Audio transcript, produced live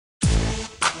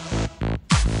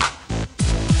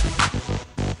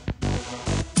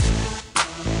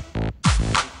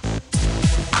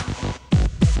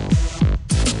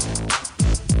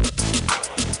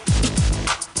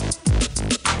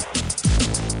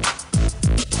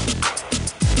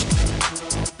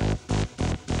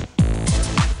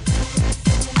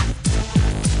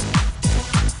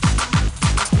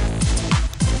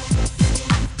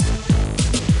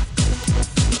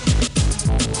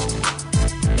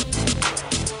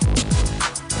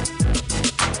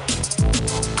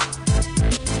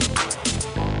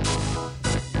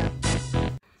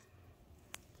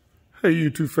Hey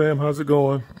YouTube fam, how's it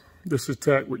going? This is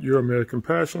Tack with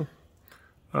Euro.American.Passion.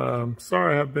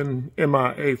 Sorry I've been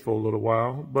MIA for a little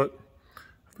while, but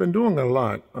I've been doing a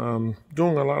lot.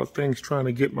 Doing a lot of things, trying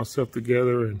to get myself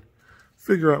together and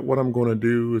figure out what I'm going to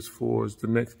do as far as the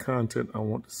next content I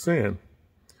want to send.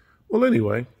 Well,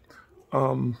 anyway,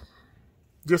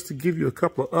 just to give you a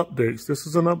couple of updates, this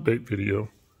is an update video.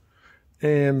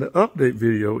 And the update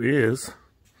video is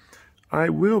I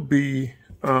will be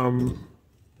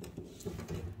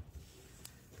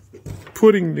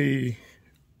putting the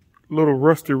little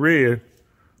rusty red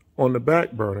on the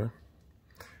back burner.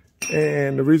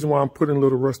 And the reason why I'm putting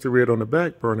little rusty red on the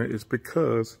back burner is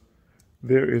because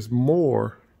there is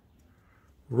more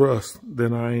rust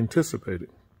than I anticipated.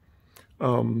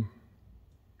 Comes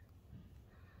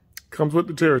with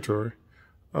the territory.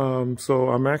 So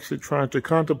I'm actually trying to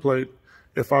contemplate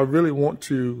if I really want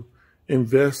to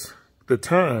invest the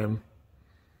time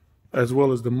as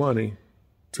well as the money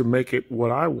to make it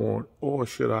what I want, or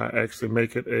should I actually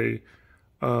make it a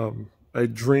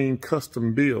dream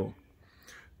custom build?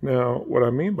 Now, what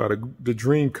I mean by the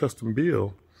dream custom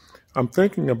build, I'm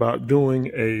thinking about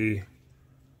doing a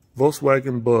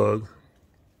Volkswagen Bug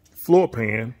floor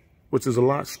pan, which is a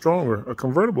lot stronger, a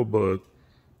convertible Bug,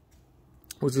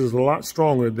 which is a lot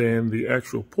stronger than the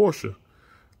actual Porsche.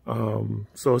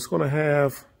 So it's going to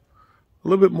have a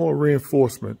little bit more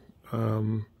reinforcement.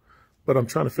 But I'm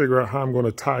trying to figure out how I'm going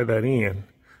to tie that in.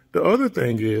 The other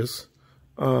thing is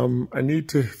I need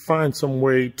to find some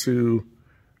way to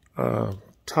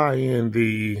tie in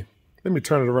the, let me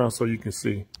turn it around so you can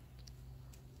see.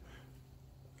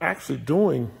 Actually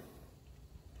doing,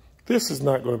 this is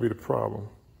not going to be the problem.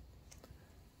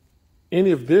 Any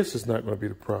of this is not going to be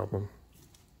the problem.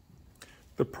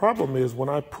 The problem is when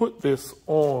I put this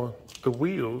on the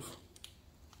wheels,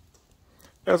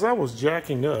 as I was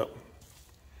jacking up,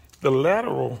 the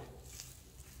lateral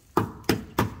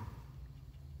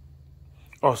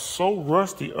are so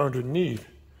rusty underneath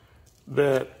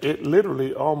that it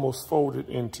literally almost folded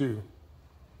in two.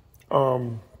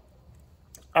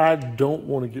 I don't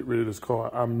want to get rid of this car.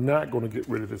 I'm not going to get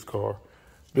rid of this car.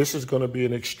 This is going to be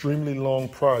an extremely long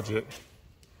project.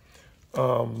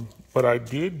 But I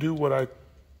did do what I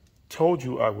told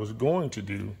you I was going to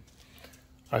do.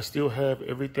 I still have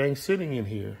everything sitting in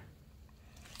here.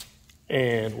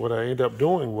 And what I ended up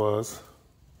doing was,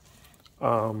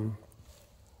 I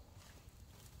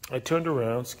turned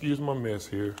around, excuse my mess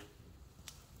here.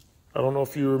 I don't know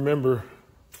if you remember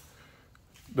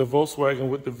the Volkswagen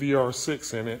with the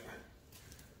VR6 in it,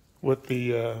 with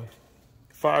the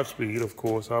 5-speed, of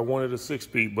course. I wanted a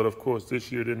 6-speed, but of course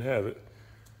this year didn't have it.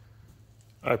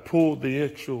 I pulled the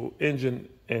actual engine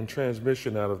and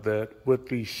transmission out of that with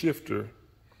the shifter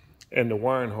and the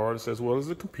wiring harness as well as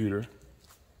the computer.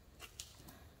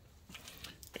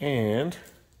 And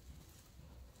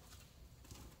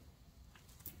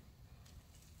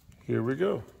here we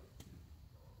go.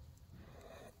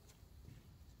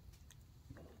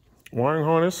 Wiring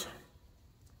harness,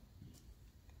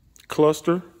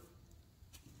 cluster,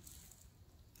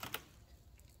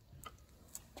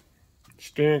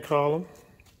 steering column,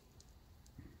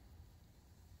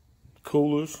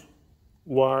 coolers,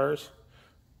 wires,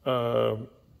 pedal,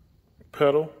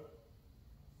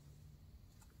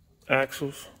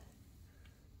 axles,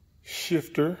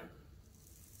 shifter,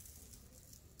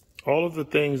 all of the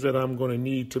things that I'm going to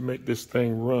need to make this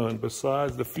thing run,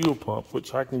 besides the fuel pump,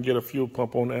 which I can get a fuel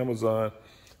pump on Amazon,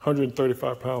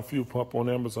 135-pound fuel pump on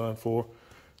Amazon for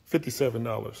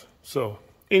 $57. So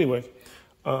anyway,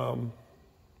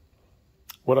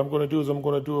 what I'm going to do is I'm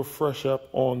going to do a fresh up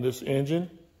on this engine,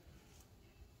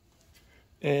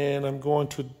 and I'm going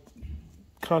to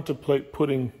contemplate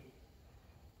putting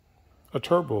a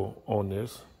turbo on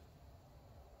this.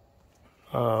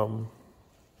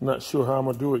 Not sure how I'm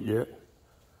gonna do it yet.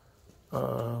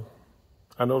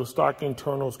 I know the stock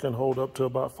internals can hold up to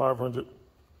about 500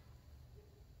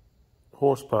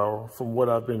 horsepower from what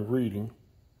I've been reading.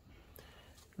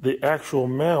 The actual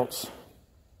mounts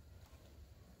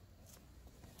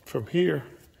from here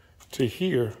to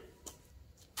here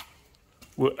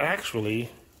will actually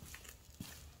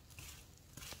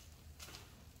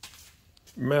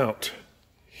mount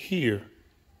here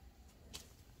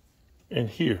and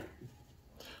here.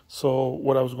 So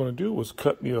what I was going to do was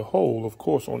cut me a hole, of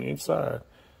course, on the inside,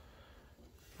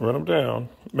 run them down,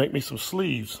 make me some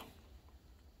sleeves.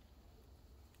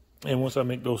 And once I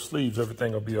make those sleeves,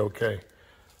 everything will be okay.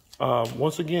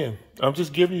 Once again, I'm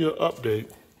just giving you an update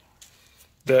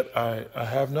that I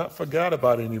have not forgot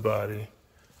about anybody.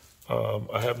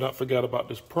 I have not forgot about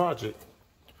this project,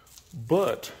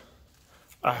 but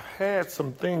I've had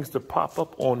some things to pop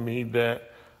up on me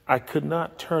that I could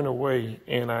not turn away,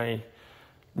 and I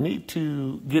need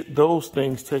to get those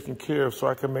things taken care of so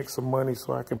I can make some money,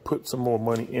 so I can put some more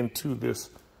money into this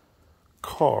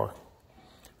car.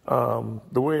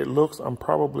 The way it looks, I'm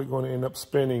probably going to end up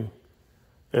spending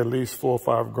at least $4 or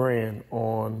 $5 grand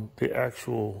on the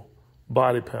actual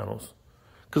body panels,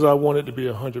 because I want it to be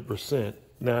 100%.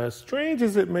 Now, as strange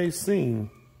as it may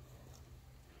seem,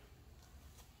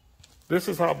 this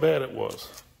is how bad it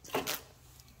was.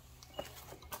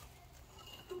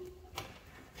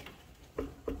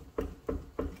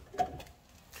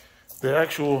 The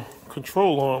actual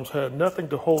control arms had nothing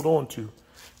to hold on to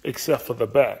except for the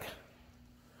back.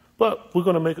 But we're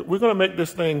gonna make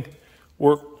this thing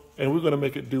work, and we're gonna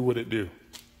make it do what it do.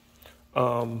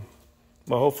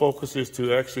 My whole focus is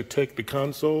to actually take the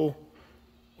console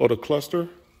or the cluster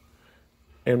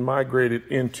and migrate it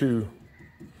into,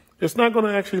 it's not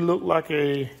gonna actually look like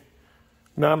a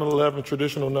 911,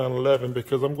 traditional 911,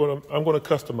 because I'm gonna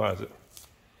customize it.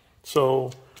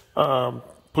 So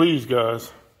please,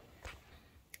 guys,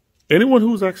 anyone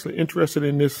who's actually interested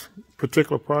in this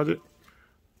particular project,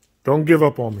 don't give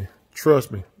up on me.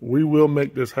 Trust me, we will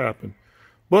make this happen.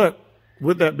 But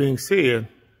with that being said,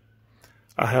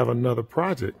 I have another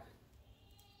project.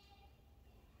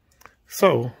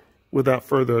 So without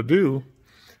further ado,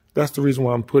 that's the reason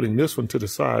why I'm putting this one to the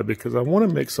side, because I want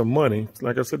to make some money,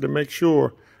 like I said, to make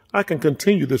sure I can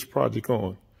continue this project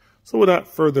on. So without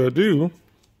further ado,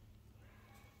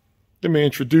 let me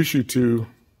introduce you to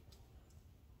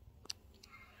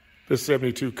the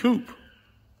 72 Coupe.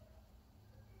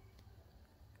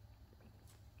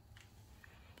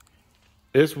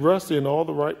 It's rusty in all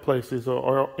the right places,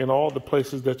 or in all the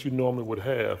places that you normally would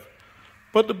have.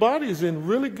 But the body is in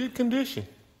really good condition.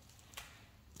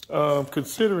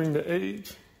 Considering the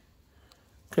age,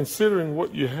 considering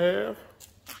what you have,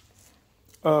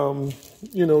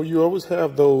 you know, you always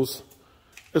have those,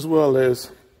 as well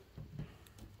as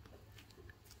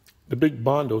the big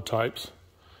Bondo types.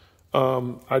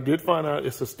 I did find out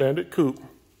it's a standard coupe.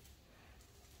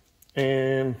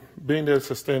 And being that it's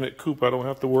a standard coupe, I don't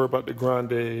have to worry about the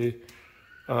Grande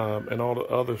and all the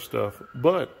other stuff.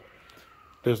 But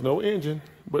there's no engine,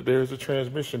 but there's a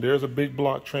transmission. There's a big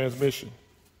block transmission.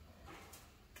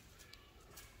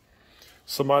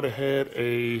 Somebody had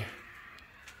a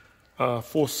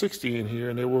 460 in here,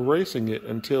 and they were racing it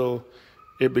until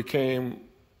it became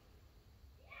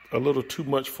a little too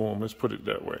much for them, let's put it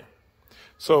that way.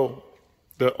 So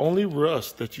the only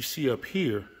rust that you see up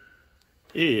here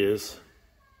is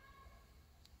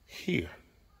here,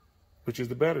 which is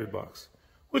the battery box,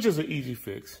 which is an easy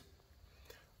fix.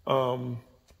 And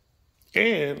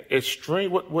it's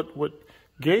strange. What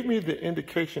gave me the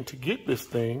indication to get this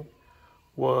thing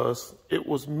was it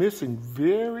was missing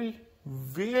very,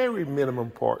 very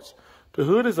minimum parts. The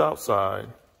hood is outside.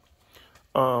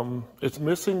 It's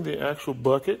missing the actual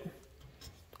bucket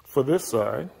for this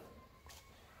side.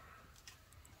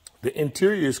 The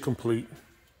interior is complete.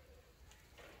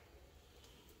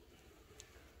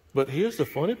 But here's the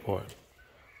funny part.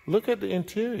 Look at the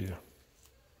interior.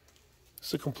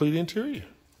 It's a complete interior.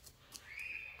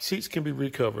 Seats can be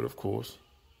recovered, of course.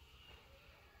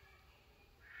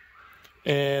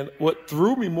 And what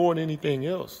threw me more than anything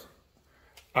else,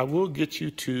 I will get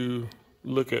you to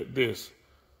look at this.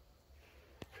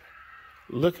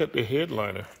 Look at the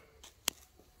headliner.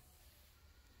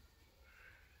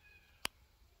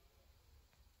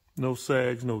 No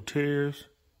sags, no tears.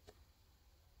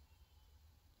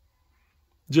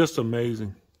 Just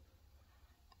amazing.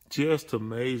 Just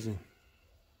amazing.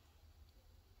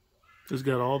 It's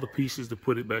got all the pieces to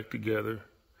put it back together.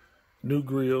 New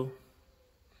grille.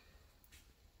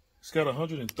 It's got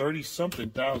 130 something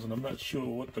thousand. I'm not sure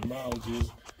what the mileage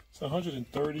is. It's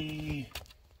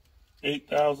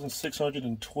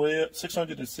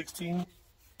 138,616.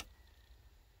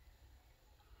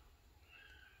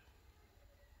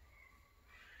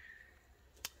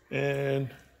 And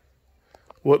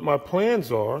what my plans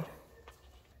are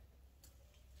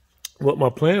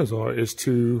is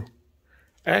to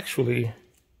actually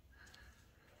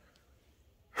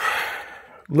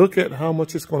look at how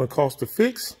much it's going to cost to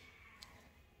fix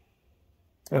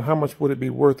and how much would it be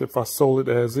worth if I sold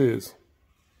it as is.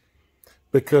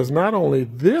 Because not only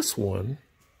this one,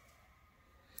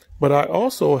 but I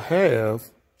also have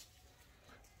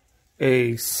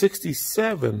a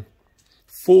 67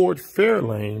 Ford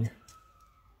Fairlane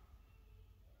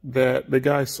that the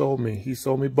guy sold me. He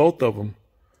sold me both of them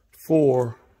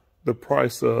for the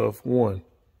price of one.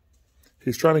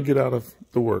 He's trying to get out of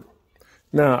the work.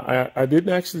 Now, I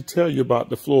didn't actually tell you about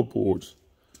the floorboards.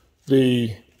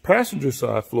 The passenger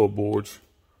side floorboards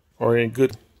are in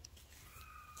good.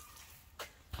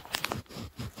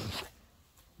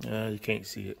 You can't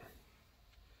see it.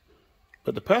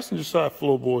 But the passenger side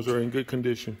floorboards are in good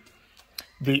condition.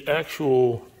 The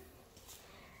actual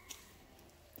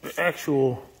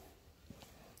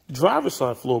driver's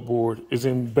side floorboard is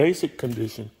in basic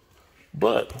condition,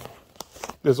 but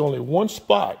there's only one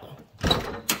spot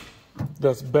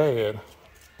that's bad,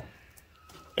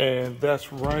 and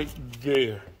that's right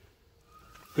there.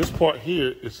 This part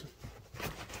here is, I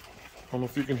don't know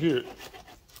if you can hear it,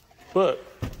 but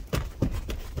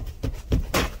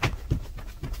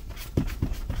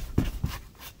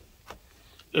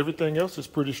everything else is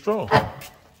pretty strong.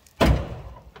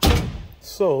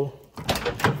 So,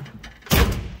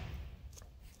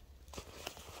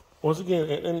 once again,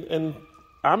 and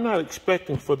I'm not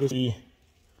expecting for this to be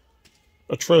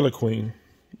a trailer queen,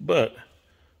 but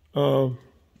I'm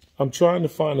trying to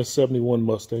find a 71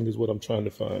 Mustang is what I'm trying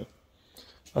to find.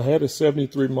 I had a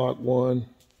 73 Mach 1.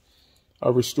 I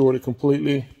restored it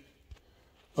completely.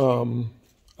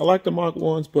 I like the Mach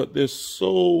 1s, but they're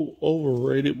so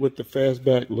overrated with the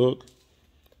fastback look.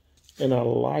 And I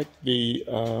like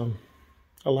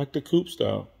the coupe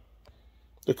style.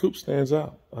 The coupe stands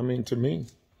out. I mean, to me,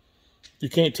 you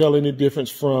can't tell any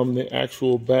difference from the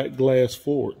actual back glass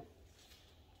forward.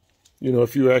 You know,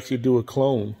 if you actually do a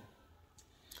clone.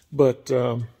 But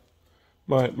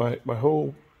my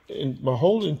whole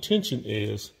intention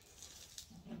is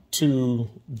to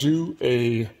do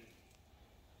a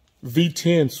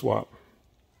V10 swap.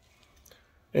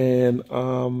 And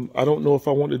I don't know if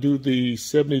I want to do the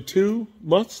 72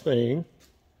 Mustang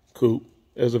coupe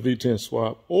as a V10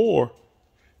 swap or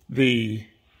the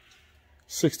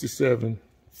 67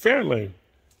 Fairlane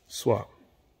swap.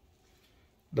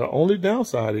 The only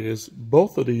downside is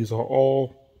both of these are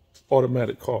all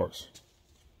automatic cars.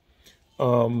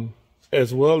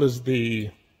 As well as the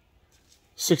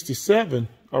 67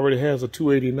 already has a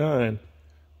 289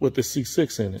 with the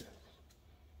C6 in it.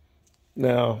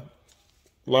 Now,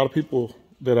 a lot of people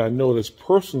that I know that's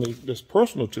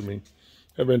personal to me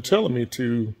have been telling me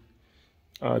to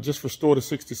just restore the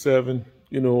 67,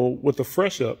 you know, with a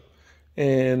fresh up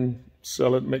and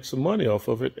sell it, make some money off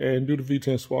of it, and do the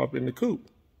V10 swap in the coupe.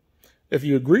 If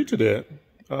you agree to that,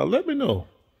 let me know.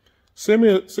 Send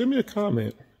me a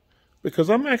comment, because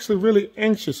I'm actually really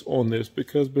anxious on this,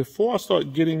 because before I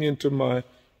start getting into my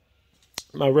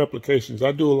replications,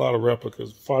 I do a lot of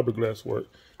replicas, fiberglass work.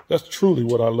 That's truly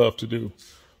what I love to do.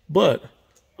 But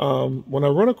when I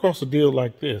run across a deal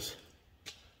like this,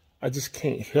 I just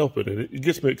can't help it. It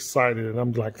gets me excited, and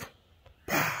I'm like,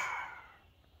 bah.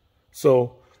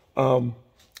 So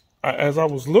as I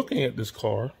was looking at this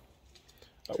car,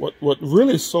 what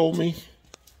really sold me,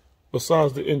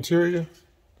 besides the interior,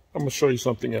 I'm going to show you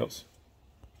something else.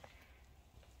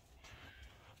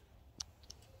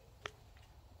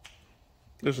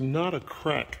 There's not a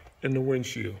crack in the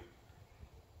windshield.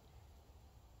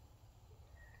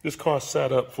 This car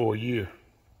sat up for a year.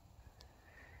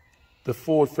 The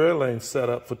Ford Fairlane sat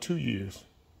up for 2 years.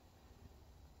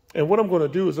 And what I'm going to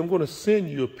do is I'm going to send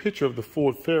you a picture of the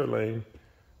Ford Fairlane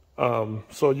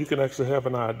so you can actually have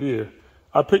an idea.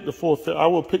 I will pick the Ford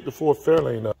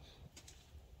Fairlane up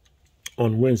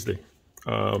on Wednesday.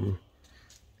 The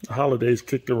holidays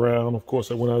kicked around. Of course,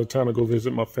 I went out of town to go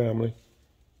visit my family.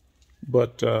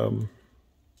 But I'm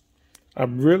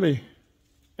really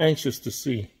anxious to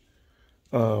see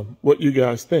what you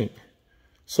guys think.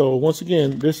 So once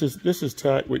again, this is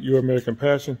tagged with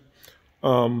Euro.American.Passion.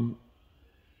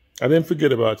 I didn't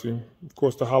forget about you. Of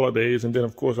course, the holidays, and then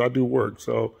of course I do work.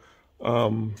 So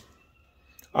I'm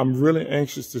really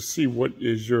anxious to see what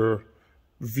is your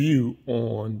view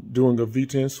on doing a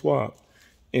V10 swap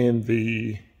in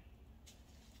the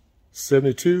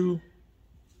 72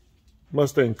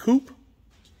 Mustang Coupe,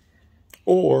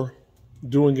 or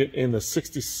doing it in the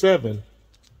 67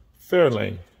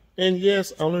 Fairlane. And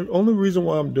yes, only reason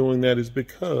why I'm doing that is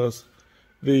because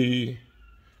the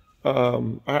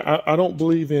I don't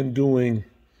believe in doing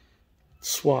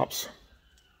swaps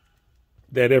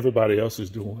that everybody else is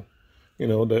doing. You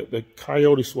know, the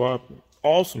Coyote swap,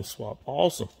 awesome swap,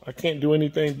 awesome. I can't do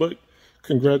anything but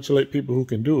congratulate people who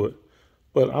can do it.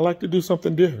 But I like to do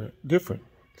something different.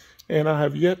 And I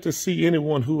have yet to see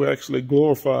anyone who actually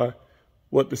glorify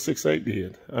what the 6.8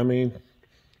 did. I mean,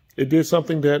 it did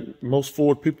something that most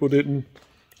Ford people didn't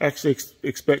actually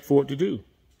expect Ford to do.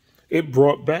 It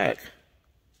brought back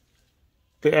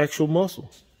the actual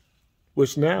muscle,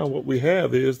 which now what we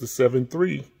have is the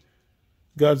 7.3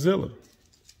 Godzilla.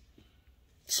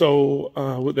 So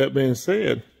with that being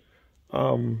said,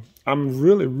 I'm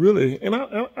really, and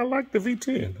I like the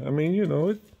V10. I mean, you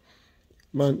know,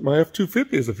 my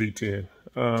F-250 is a V10.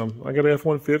 I got an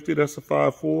F-150, that's a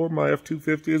 5.4. My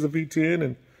F-250 is a V10,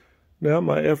 and Now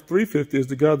my F-350 is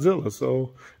the Godzilla.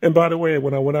 So, and by the way,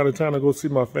 when I went out of town to go see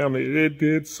my family, it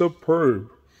did superb.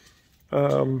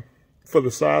 For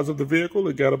the size of the vehicle,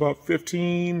 it got about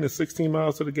 15 to 16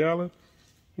 miles to the gallon.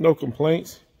 No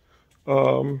complaints.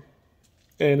 And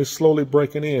it's slowly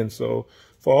breaking in. So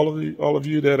for all of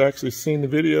you that actually seen the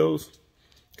videos,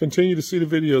 continue to see the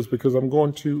videos, because I'm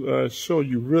going to show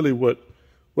you really what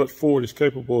Ford is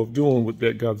capable of doing with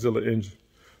that Godzilla engine.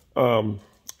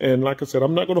 And like I said,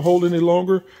 I'm not going to hold any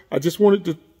longer. I just wanted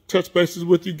to touch bases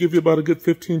with you, give you about a good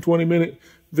 15-20 minute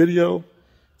video.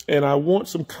 And I want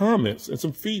some comments and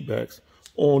some feedbacks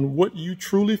on what you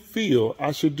truly feel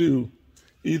I should do.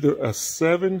 Either a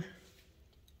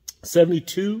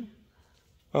 772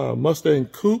 Mustang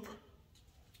Coupe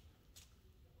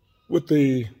with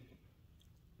the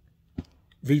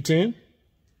V10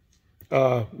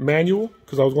 manual,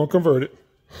 because I was going to convert it,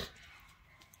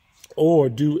 or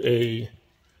do a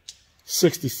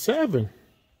 67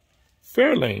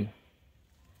 Fairlane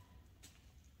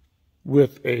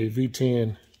with a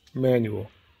V10 manual.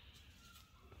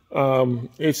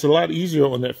 It's a lot easier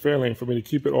on that Fairlane for me to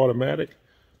keep it automatic,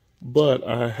 but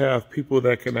I have people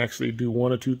that can actually do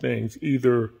one or two things.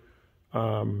 Either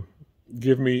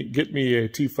get me a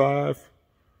T5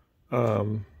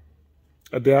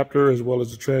 adapter as well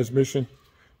as a transmission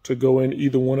to go in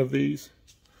either one of these.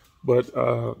 But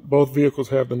both vehicles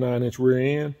have the 9-inch rear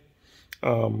end.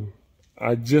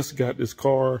 I just got this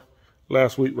car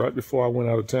last week right before I went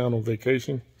out of town on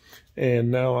vacation,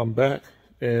 and now I'm back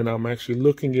and I'm actually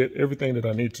looking at everything that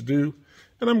I need to do,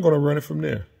 and I'm going to run it from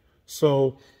there.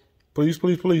 So please,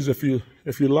 please, please, if you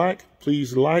like,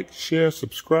 please like, share,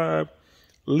 subscribe,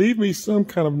 leave me some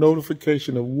kind of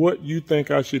notification of what you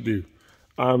think I should do.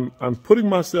 I'm putting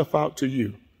myself out to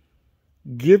you.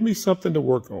 Give me something to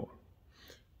work on.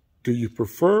 Do you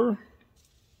prefer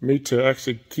me to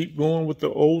actually keep going with the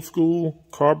old school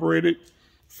carbureted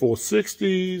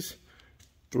 460s,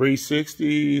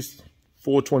 360s,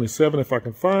 427 if I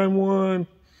can find one,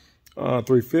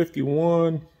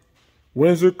 351,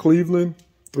 Windsor, Cleveland,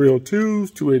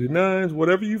 302s, 289s,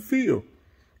 whatever you feel.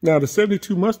 Now the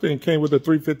 72 Mustang came with a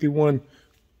 351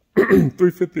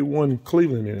 351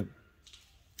 Cleveland in it.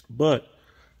 But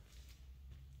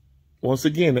once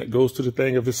again, that goes to the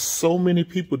thing of there's so many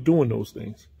people doing those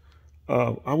things.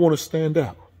 I want to stand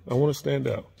out. I want to stand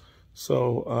out.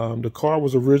 So the car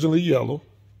was originally yellow,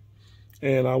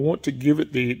 and I want to give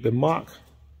it the Mach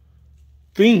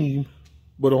theme,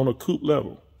 but on a coupe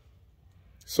level.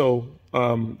 So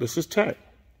this is Tack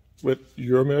with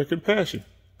Euro.American.Passion.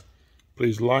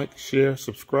 Please like, share,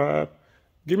 subscribe.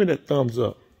 Give me that thumbs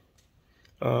up.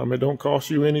 It don't cost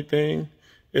you anything.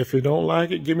 If you don't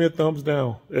like it, give me a thumbs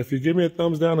down. If you give me a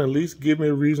thumbs down, at least give me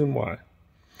a reason why.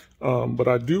 But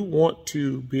I do want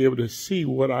to be able to see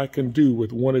what I can do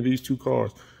with one of these two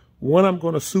cars. One I'm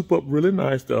going to soup up really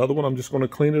nice. The other one I'm just going to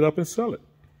clean it up and sell it.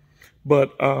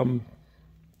 But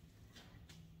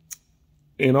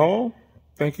in all,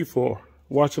 thank you for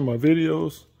watching my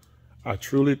videos. I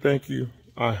truly thank you.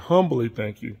 I humbly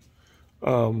thank you.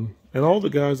 And all the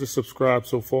guys that subscribe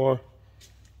so far,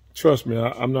 trust me,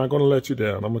 I'm not going to let you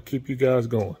down. I'm going to keep you guys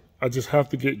going. I just have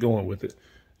to get going with it.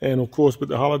 And of course, with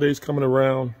the holidays coming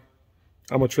around,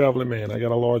 I'm a traveling man. I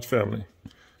got a large family.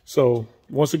 So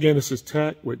once again, this is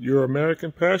Tack with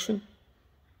Euro.American.Passion.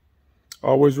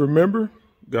 Always remember,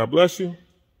 God bless you.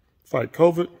 Fight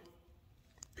COVID.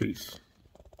 Peace.